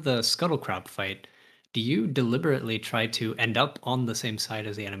 For the Scuttle Crab fight, do you deliberately try to end up on the same side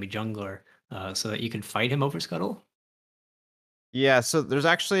as the enemy jungler so that you can fight him over Scuttle? Yeah, so there's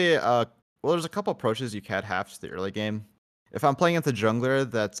actually there's a couple approaches you can have to the early game. If I'm playing at the jungler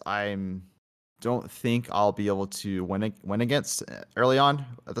that I'm don't think I'll be able to win against early on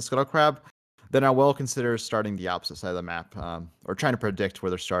at the Scuttle Crab, then I will consider starting the opposite side of the map, or trying to predict where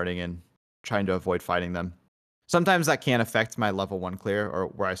they're starting and trying to avoid fighting them. Sometimes that can affect my level 1 clear or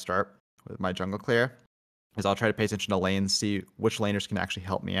where I start with my jungle clear, is I'll try to pay attention to lanes, see which laners can actually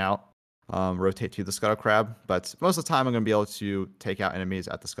help me out, rotate to the Scuttle Crab. But most of the time, I'm going to be able to take out enemies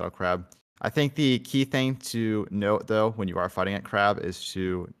at the Scuttle Crab. I think the key thing to note, though, when you are fighting at Crab is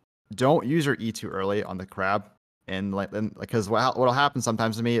to don't use your E too early on the Crab. And because what'll happen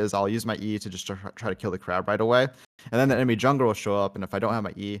sometimes to me is I'll use my E to just try to kill the Crab right away. And then the enemy jungle will show up. And if I don't have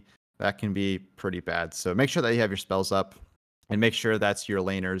my E, that can be pretty bad. So make sure that you have your spells up and make sure that your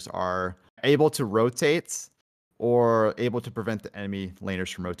laners are able to rotate or able to prevent the enemy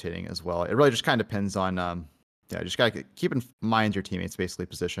laners from rotating as well. It really just kind of depends on, just gotta keep in mind your teammates' basically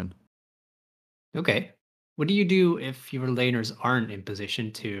position. Okay. What do you do if your laners aren't in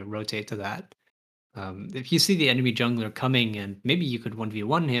position to rotate to that? If you see the enemy jungler coming and maybe you could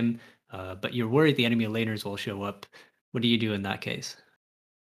 1v1 him, but you're worried the enemy laners will show up, what do you do in that case?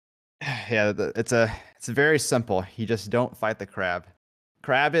 Yeah, it's very simple. You just don't fight the Crab.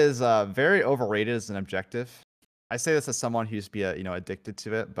 Crab is very overrated as an objective. I say this as someone who used to be addicted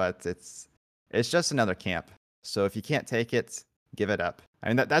to it, but it's just another camp. So if you can't take it, give it up. I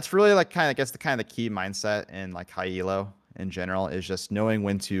mean that's really like the key mindset in like high elo in general is just knowing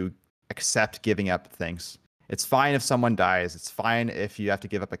when to accept giving up things. It's fine if someone dies. It's fine if you have to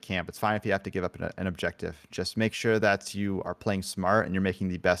give up a camp. It's fine if you have to give up an objective. Just make sure that you are playing smart and you're making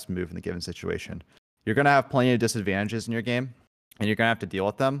the best move in the given situation. You're going to have plenty of disadvantages in your game and you're going to have to deal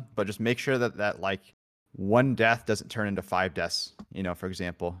with them, but just make sure that like one death doesn't turn into 5 deaths, for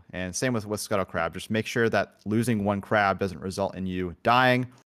example. And same with Scuttle Crab. Just make sure that losing one crab doesn't result in you dying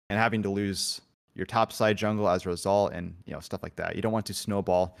and having to lose your top side jungle as a result and, stuff like that. You don't want to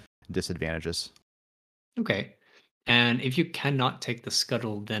snowball disadvantages. Okay. And if you cannot take the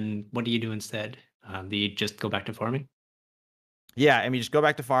scuttle, then what do you do instead? Do you just go back to farming? Yeah, I mean, just go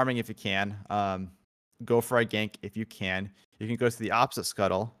back to farming if you can. Go for a gank if you can. You can go to the opposite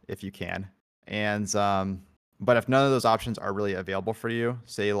scuttle if you can. And but if none of those options are really available for you,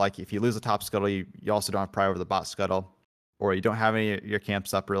 say like if you lose the top scuttle, you also don't have prior over the bot scuttle, or you don't have any of your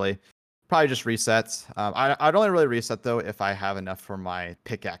camps up really, probably just reset. I'd only really reset though if I have enough for my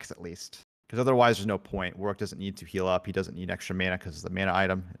pickaxe at least, because otherwise there's no point. Warwick doesn't need to heal up. He doesn't need extra mana because it's the mana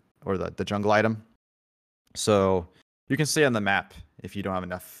item or the jungle item. So you can stay on the map if you don't have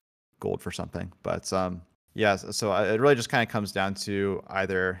enough gold for something. But yeah, so it really just kind of comes down to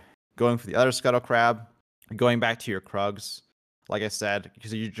either going for the other Scuttle Crab, going back to your Krugs. Like I said,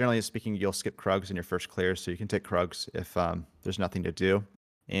 because you generally speaking, you'll skip Krugs in your first clear, so you can take Krugs if there's nothing to do.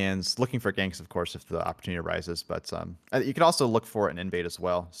 And looking for ganks, of course, if the opportunity arises. But you could also look for an invade as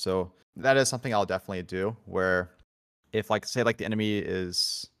well. So that is something I'll definitely do, where if say the enemy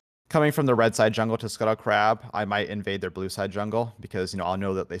is coming from the red side jungle to Scuttle Crab, I might invade their blue side jungle because I'll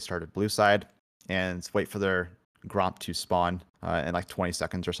know that they started blue side and wait for their Gromp to spawn in like 20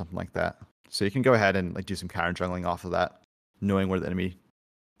 seconds or something like that. So you can go ahead and do some counter jungling off of that, knowing where the enemy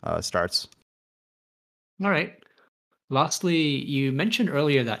starts. All right. Lastly, you mentioned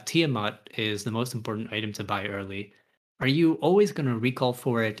earlier that Tiamat is the most important item to buy early. Are you always going to recall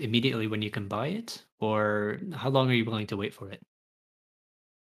for it immediately when you can buy it? Or how long are you willing to wait for it?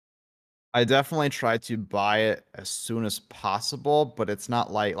 I definitely try to buy it as soon as possible, but it's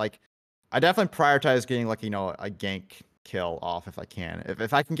not like I definitely prioritize getting a gank kill off if I can.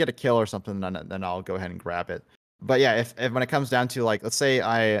 If I can get a kill or something, then I'll go ahead and grab it. But yeah, if when it comes down to let's say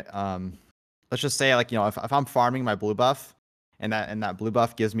let's just say if I'm farming my blue buff and that blue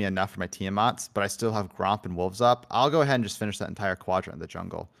buff gives me enough for my Tiamats, but I still have Gromp and Wolves up, I'll go ahead and just finish that entire quadrant in the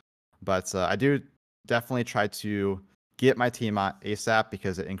jungle. But I do definitely try to get my Tiamat ASAP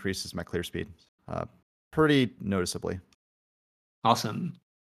because it increases my clear speed pretty noticeably. Awesome.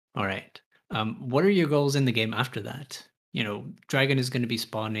 All right. What are your goals in the game after that? Dragon is going to be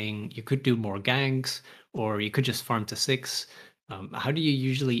spawning. You could do more ganks, or you could just farm to 6. How do you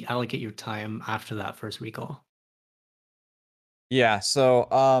usually allocate your time after that first recall? Yeah, so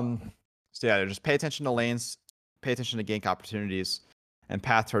yeah, just pay attention to lanes, pay attention to gank opportunities, and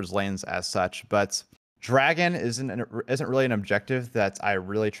path towards lanes as such. But Dragon isn't really an objective that I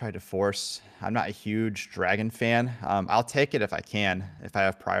really try to force. I'm not a huge Dragon fan. I'll take it if I can, if I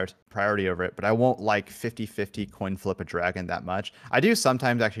have priority over it, but I won't 50-50 coin flip a Dragon that much. I do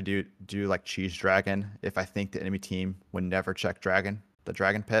sometimes actually do like cheese Dragon if I think the enemy team would never check the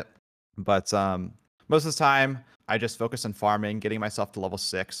Dragon pit. But most of the time, I just focus on farming, getting myself to level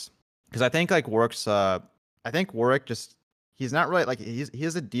 6. Because I think like I think Warwick just he's not really like he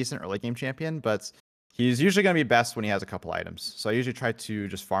is a decent early game champion, but he's usually going to be best when he has a couple items. So I usually try to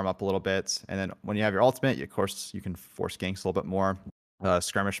just farm up a little bit, and then when you have your ultimate, of course you can force ganks a little bit more,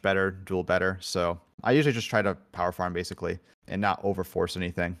 skirmish better, duel better. So I usually just try to power farm basically and not overforce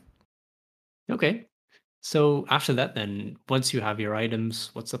anything. Okay. So after that, then once you have your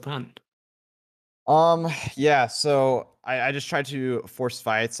items, what's the plan? Yeah, so I just try to force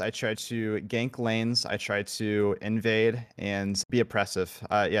fights. I try to gank lanes. I try to invade and be oppressive.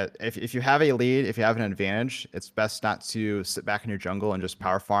 Yeah, if you have a lead, if you have an advantage, it's best not to sit back in your jungle and just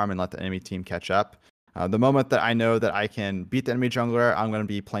power farm and let the enemy team catch up. The moment that I know that I can beat the enemy jungler, I'm going to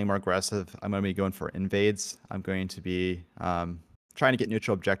be playing more aggressive. I'm going to be going for invades. I'm going to be trying to get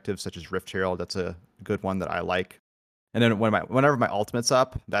neutral objectives such as Rift Herald. That's a good one that I like. And then whenever my ultimate's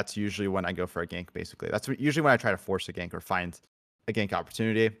up, that's usually when I go for a gank, basically. That's usually when I try to force a gank or find a gank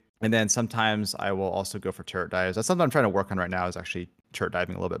opportunity. And then sometimes I will also go for turret dives. That's something I'm trying to work on right now, is actually turret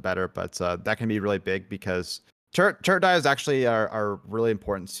diving a little bit better. But that can be really big because turret dives actually are really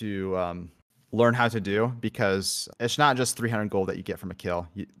important to learn how to do, because it's not just 300 gold that you get from a kill.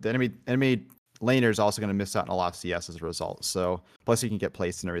 The enemy laner is also going to miss out on a lot of CS as a result. So plus you can get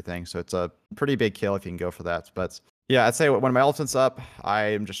placed and everything. So it's a pretty big kill if you can go for that. But yeah, I'd say when my ultimate's up,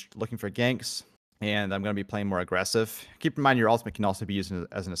 I'm just looking for ganks, and I'm going to be playing more aggressive. Keep in mind, your ultimate can also be used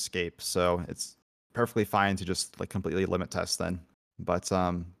as an escape, so it's perfectly fine to just like completely limit test then. But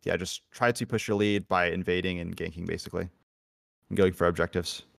yeah, just try to push your lead by invading and ganking basically, and going for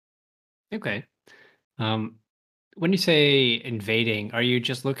objectives. Okay. Um, when you say invading, are you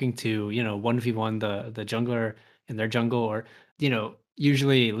just looking to, 1v1 the jungler in their jungle, or,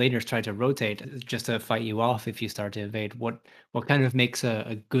 usually laners try to rotate just to fight you off if you start to invade. What kind of makes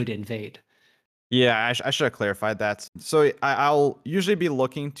a good invade? Yeah, I should have clarified that. So I'll usually be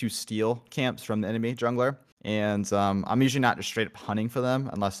looking to steal camps from the enemy jungler, and I'm usually not just straight up hunting for them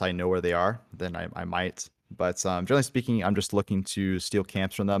unless I know where they are. Then I might. But generally speaking, I'm just looking to steal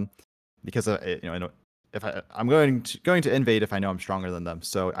camps from them, because if I'm going to invade if I know I'm stronger than them.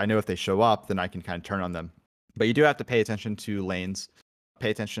 So I know if they show up, then I can kind of turn on them. But you do have to pay attention to lanes, pay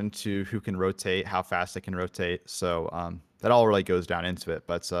attention to who can rotate, how fast they can rotate. So that all really goes down into it.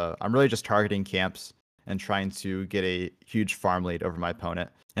 But I'm really just targeting camps and trying to get a huge farm lead over my opponent.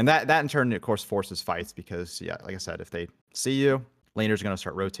 And that in turn, of course, forces fights, because, yeah, like I said, if they see you, laners are going to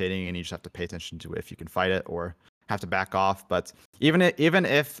start rotating, and you just have to pay attention to if you can fight it or have to back off. But even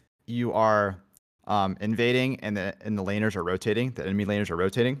if you are invading and the laners are rotating, the enemy laners are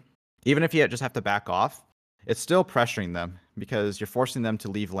rotating, even if you just have to back off, it's still pressuring them, because you're forcing them to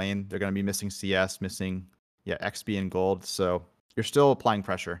leave lane. They're going to be missing CS, missing XP and gold. So you're still applying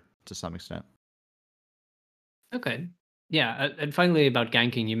pressure to some extent. Okay. Yeah, and finally about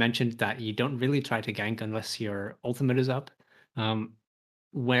ganking, you mentioned that you don't really try to gank unless your ultimate is up. Um,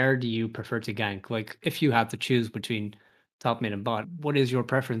 where do you prefer to gank? Like, if you have to choose between top, mid, and bot, what is your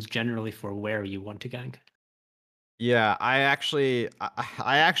preference generally for where you want to gank? Yeah, I actually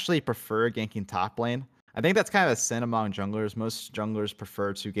prefer ganking top lane. I think that's kind of a sin among junglers. Most junglers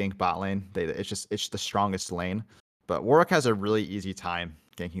prefer to gank bot lane. It's the strongest lane. But Warwick has a really easy time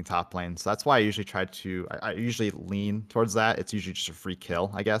ganking top lane. So that's why I usually lean towards that. It's usually just a free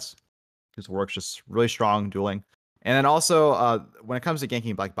kill, I guess, because Warwick's just really strong dueling. And then also, when it comes to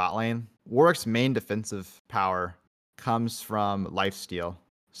ganking like bot lane, Warwick's main defensive power comes from lifesteal.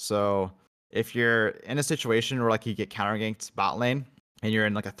 So if you're in a situation where like you get counter ganked bot lane and you're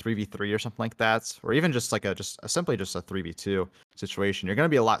in like a 3v3 or something like that, or even just like simply just a 3v2 situation, you're going to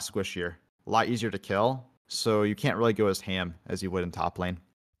be a lot squishier, a lot easier to kill. So you can't really go as ham as you would in top lane.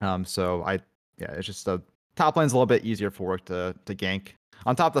 It's just a top lane's a little bit easier for Warwick to gank.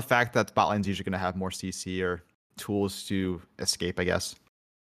 On top of the fact that bot lane's usually going to have more CC or tools to escape, I guess.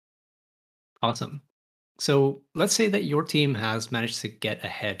 Awesome. So let's say that your team has managed to get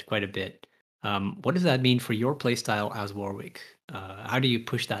ahead quite a bit. What does that mean for your playstyle as Warwick? How do you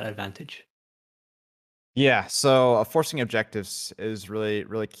push that advantage? Yeah, so forcing objectives is really,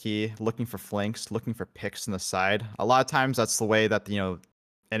 really key. Looking for flanks, looking for picks in the side. A lot of times that's the way that,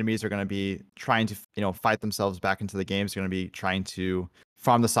 enemies are going to be trying to, fight themselves back into the games. They're going to be trying to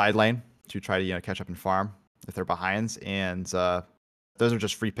farm the side lane to try to, catch up and farm if they're behinds. And those are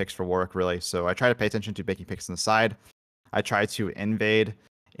just free picks for Warwick, really. So I try to pay attention to making picks on the side. I try to invade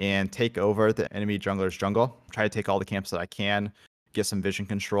and take over the enemy jungler's jungle. Try to take all the camps that I can, get some vision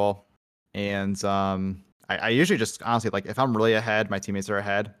control. And I usually just honestly, like, if I'm really ahead, my teammates are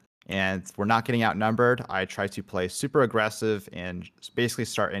ahead, and we're not getting outnumbered, I try to play super aggressive and basically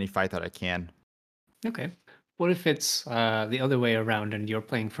start any fight that I can. Okay. What if it's the other way around and you're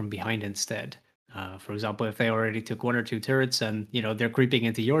playing from behind instead? For example, if they already took one or two turrets and they're creeping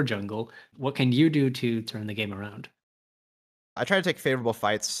into your jungle, what can you do to turn the game around? I try to take favorable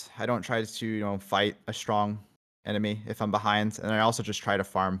fights. I don't try to, fight a strong enemy if I'm behind, and I also just try to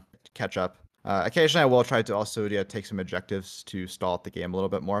farm to catch up. Occasionally, I will try to also take some objectives to stall out the game a little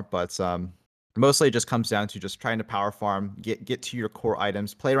bit more, but mostly it just comes down to just trying to power farm, get to your core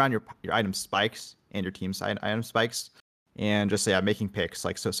items, play around your item spikes and your team's item spikes, and just making picks.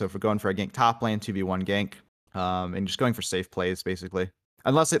 Like so if we're going for a gank top lane, 2v1 gank, and just going for safe plays basically.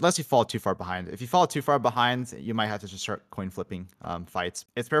 Unless you fall too far behind. If you fall too far behind, you might have to just start coin flipping fights.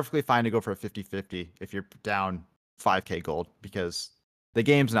 It's perfectly fine to go for a 50-50 if you're down 5k gold because the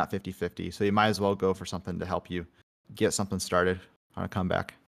game's not 50-50. So you might as well go for something to help you get something started on a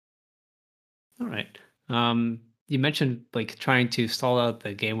comeback. All right. You mentioned like trying to stall out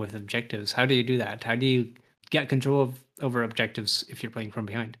the game with objectives. How do you do that? How do you get control over objectives if you're playing from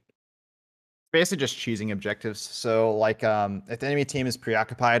behind? Basically just choosing objectives. So like if the enemy team is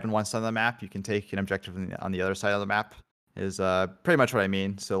preoccupied on one side of the map, you can take an objective on the other side of the map is pretty much what I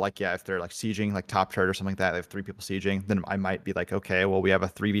mean. So like if they're like sieging like top turret or something like that, they have 3 people sieging, then I might be like, okay, well we have a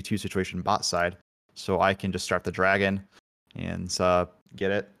 3v2 situation bot side. So I can just start the dragon and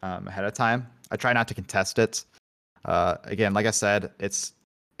get it ahead of time. I try not to contest it. Again, like I said, it's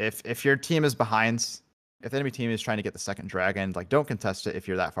if your team is behind, if the enemy team is trying to get the second dragon, like don't contest it if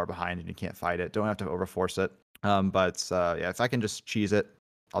you're that far behind and you can't fight it. Don't have to overforce it. But yeah, if I can just cheese it,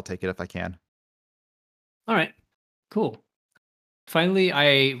 I'll take it if I can. All right. Cool. Finally,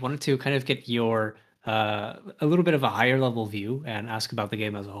 I wanted to kind of get your a little bit of a higher level view and ask about the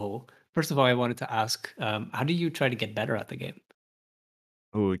game as a whole. First of all, I wanted to ask, how do you try to get better at the game?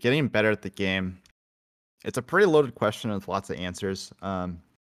 Ooh, getting better at the game. It's a pretty loaded question with lots of answers. And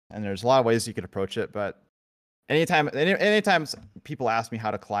there's a lot of ways you could approach it, but anytime people ask me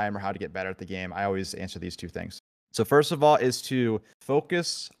how to climb or how to get better at the game, I always answer these two things. So first of all is to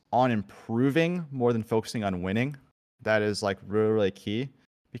focus on improving more than focusing on winning. That is like really, really key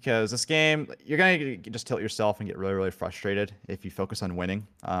because this game, you're going to just tilt yourself and get really, really frustrated if you focus on winning.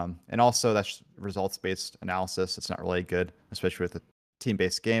 And also that's results-based analysis. It's not really good, especially with a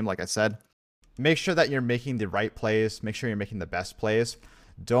team-based game, like I said. Make sure that you're making the right plays. Make sure you're making the best plays.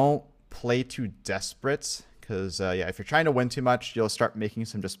 Don't play too desperate because yeah, if you're trying to win too much, you'll start making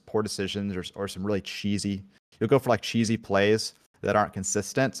some just poor decisions or some really cheesy. You'll go for like cheesy plays that aren't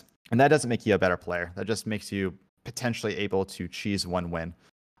consistent, and that doesn't make you a better player. That just makes you potentially able to cheese one win.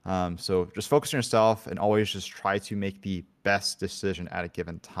 So just focus on yourself and always just try to make the best decision at a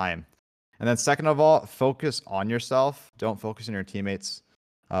given time. And then second of all, focus on yourself. Don't focus on your teammates.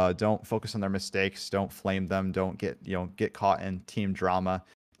 Don't focus on their mistakes. Don't flame them. Don't get caught in team drama.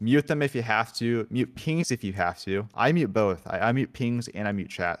 Mute them if you have to. Mute pings if you have to. I mute both. I mute pings and I mute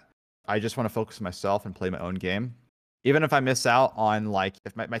chat. I just want to focus on myself and play my own game. Even if I miss out on like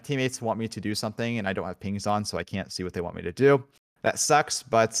if my teammates want me to do something and I don't have pings on, so I can't see what they want me to do. That sucks,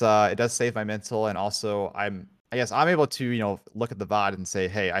 but it does save my mental, and also I guess I'm able to look at the VOD and say,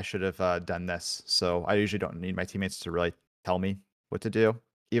 hey, I should have done this. So I usually don't need my teammates to really tell me what to do,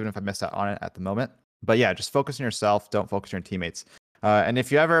 even if I miss out on it at the moment. But yeah, just focus on yourself. Don't focus on your teammates. And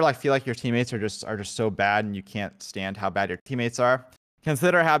if you ever like feel like your teammates are just so bad and you can't stand how bad your teammates are,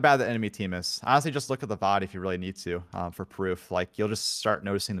 consider how bad the enemy team is. Honestly, just look at the VOD if you really need to for proof. Like you'll just start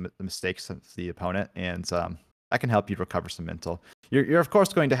noticing the mistakes of the opponent, and that can help you recover some mental. You're of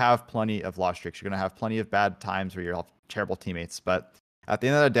course going to have plenty of loss streaks. You're going to have plenty of bad times where you're all terrible teammates. But at the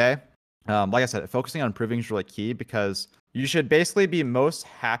end of the day, like I said, focusing on improving is really key because you should basically be most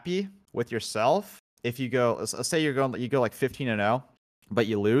happy with yourself if you go. Let's say you go like 15-0, but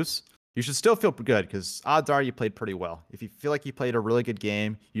you lose. You should still feel good because odds are you played pretty well. If you feel like you played a really good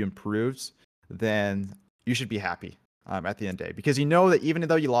game, you improved, then you should be happy at the end of the day because you know that even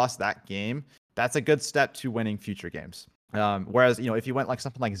though you lost that game, that's a good step to winning future games. Whereas if you went like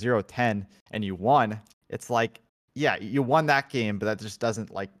something like 0-10 and you won, it's like yeah, you won that game, but that just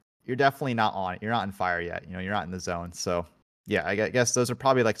doesn't like you're definitely not on it. You're not on fire yet. You're not in the zone. So yeah, I guess those are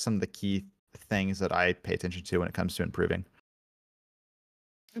probably like some of the key things that I pay attention to when it comes to improving.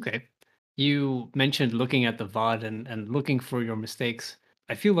 Okay. You mentioned looking at the VOD and looking for your mistakes.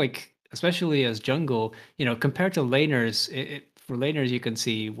 I feel like, especially as jungle, compared to laners, for laners, you can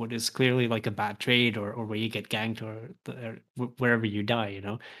see what is clearly like a bad trade or where you get ganked or wherever you die.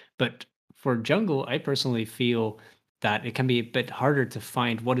 But for jungle, I personally feel that it can be a bit harder to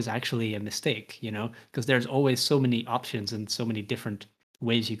find what is actually a mistake, because there's always so many options and so many different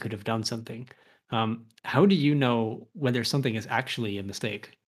ways you could have done something. How do you know whether something is actually a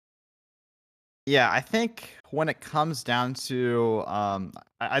mistake? Yeah, I think when it comes down to,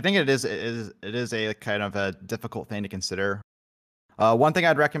 I think it is a kind of a difficult thing to consider. One thing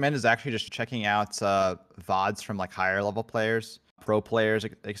I'd recommend is actually just checking out VODs from like higher level players, pro players,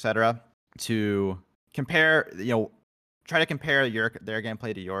 etc., to compare. Try to compare their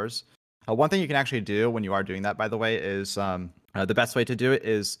gameplay to yours. One thing you can actually do when you are doing that, by the way, is the best way to do it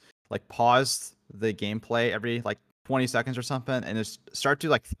is like pause the gameplay every like 20 seconds or something, and just start to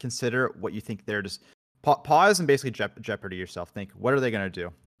like consider what you think they're just pause and basically jeopardy yourself. Think, what are they gonna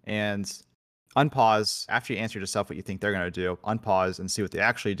do? And unpause after you answer yourself what you think they're going to do, unpause and see what they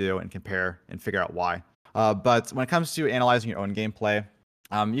actually do and compare and figure out why. But when it comes to analyzing your own gameplay,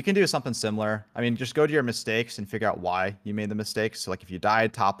 you can do something similar. I mean, just go to your mistakes and figure out why you made the mistakes. So like if you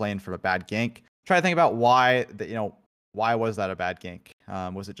died top lane from a bad gank, try to think about why was that a bad gank?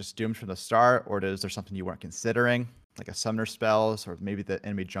 Was it just doomed from the start, or is there something you weren't considering, like a summoner spells, or maybe the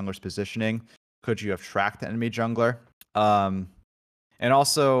enemy jungler's positioning? Could you have tracked the enemy jungler? And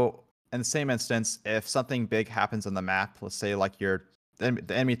also, in the same instance, if something big happens on the map, let's say like the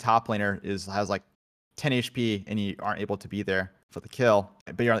enemy top laner has like 10 HP and you aren't able to be there for the kill,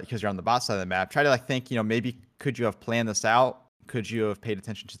 but because you're on the bot side of the map, try to like think, maybe could you have planned this out? Could you have paid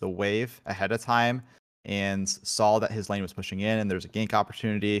attention to the wave ahead of time and saw that his lane was pushing in and there's a gank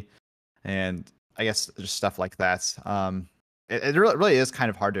opportunity? And I guess just stuff like that. It really is kind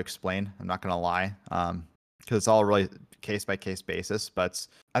of hard to explain. I'm not gonna lie, because it's all really case by case basis. But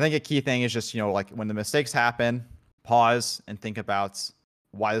I think a key thing is just like when the mistakes happen, pause and think about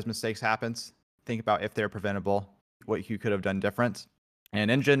why those mistakes happened. Think about if they're preventable, what you could have done different.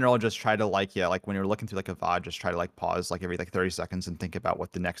 And in general, just try to like when you're looking through like a VOD, just try to like pause like every like 30 seconds and think about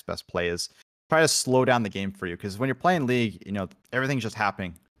what the next best play is. Try to slow down the game for you, because when you're playing League, everything's just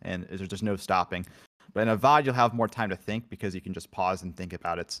happening and there's just no stopping. But in a VOD, you'll have more time to think because you can just pause and think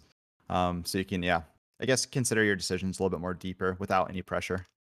about it. So you can, I guess, consider your decisions a little bit more deeper without any pressure.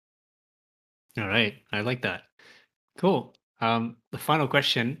 All right, I like that. Cool. The final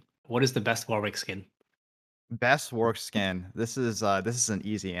question: what is the best Warwick skin? Best Warwick skin. This is an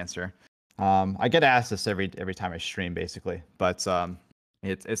easy answer. I get asked this every time I stream, basically, but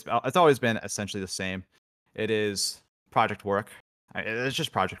it's always been essentially the same. It is Project Work. It's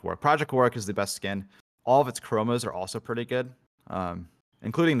just Project Work. Project Work is the best skin. All of its chromas are also pretty good,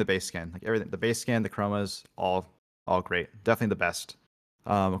 including the base skin. Like everything, the base skin, the chromas, all great. Definitely the best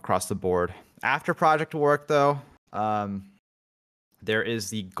across the board. After Project Work, though, there is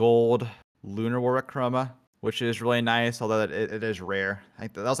the gold Lunar Warwick chroma, which is really nice, although it is rare. I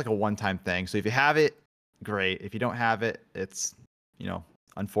think that was like a one-time thing. So if you have it, great. If you don't have it, it's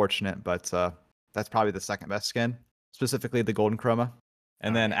unfortunate, but that's probably the second best skin, specifically the golden chroma.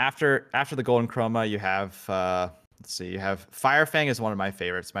 And then after the golden chroma, you have let's see, you have Firefang is one of my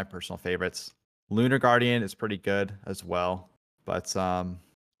favorites, my personal favorites. Lunar Guardian is pretty good as well, but I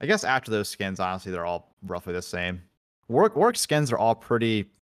guess after those skins, honestly, they're all roughly the same. Work skins are all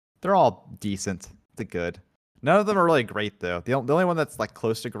they're all decent to good. None of them are really great though. The only one that's like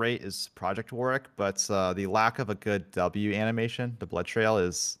close to great is Project Warwick, but the lack of a good W animation, the Blood Trail,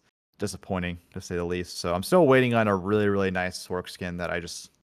 is disappointing to say the least. So I'm still waiting on a really, really nice Warwick skin that I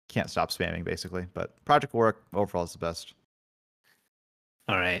just can't stop spamming, basically. But Project Warwick overall is the best.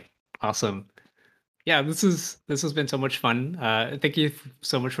 All right, awesome. Yeah, this has been so much fun. Thank you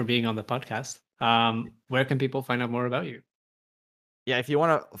so much for being on the podcast. Where can people find out more about you? Yeah, if you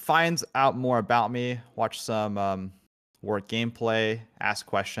want to find out more about me, watch some Warwick gameplay, ask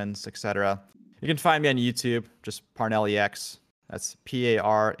questions, etc., you can find me on YouTube, just ParnellyX. That's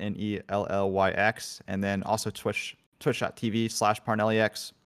ParnellyX, and then also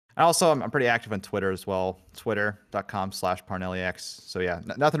twitch.tv/ParnellyX. And also, I'm pretty active on Twitter as well, twitter.com/ParnellyX. So yeah,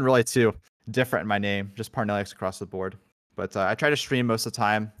 nothing really too different in my name, just Parnellyx across the board. But I try to stream most of the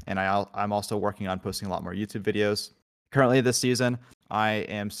time, and I'm also working on posting a lot more YouTube videos. Currently this season, I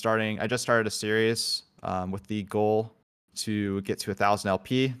just started a series with the goal to get to 1,000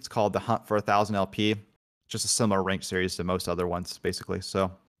 LP. It's called The Hunt for 1,000 LP. Just a similar ranked series to most other ones, basically.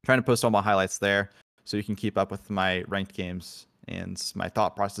 So trying to post all my highlights there so you can keep up with my ranked games and my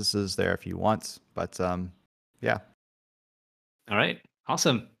thought processes there if you want. But yeah. All right.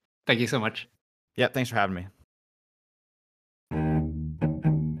 Awesome. Thank you so much. Yeah, thanks for having me.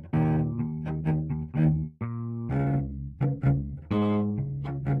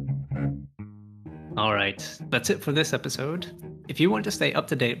 All right, that's it for this episode. If you want to stay up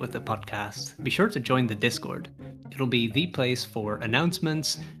to date with the podcast, be sure to join the Discord. It'll be the place for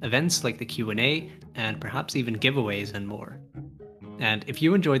announcements, events like the Q&A, and perhaps even giveaways and more. And if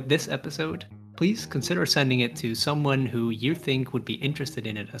you enjoyed this episode, please consider sending it to someone who you think would be interested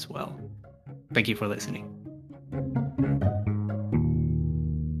in it as well. Thank you for listening.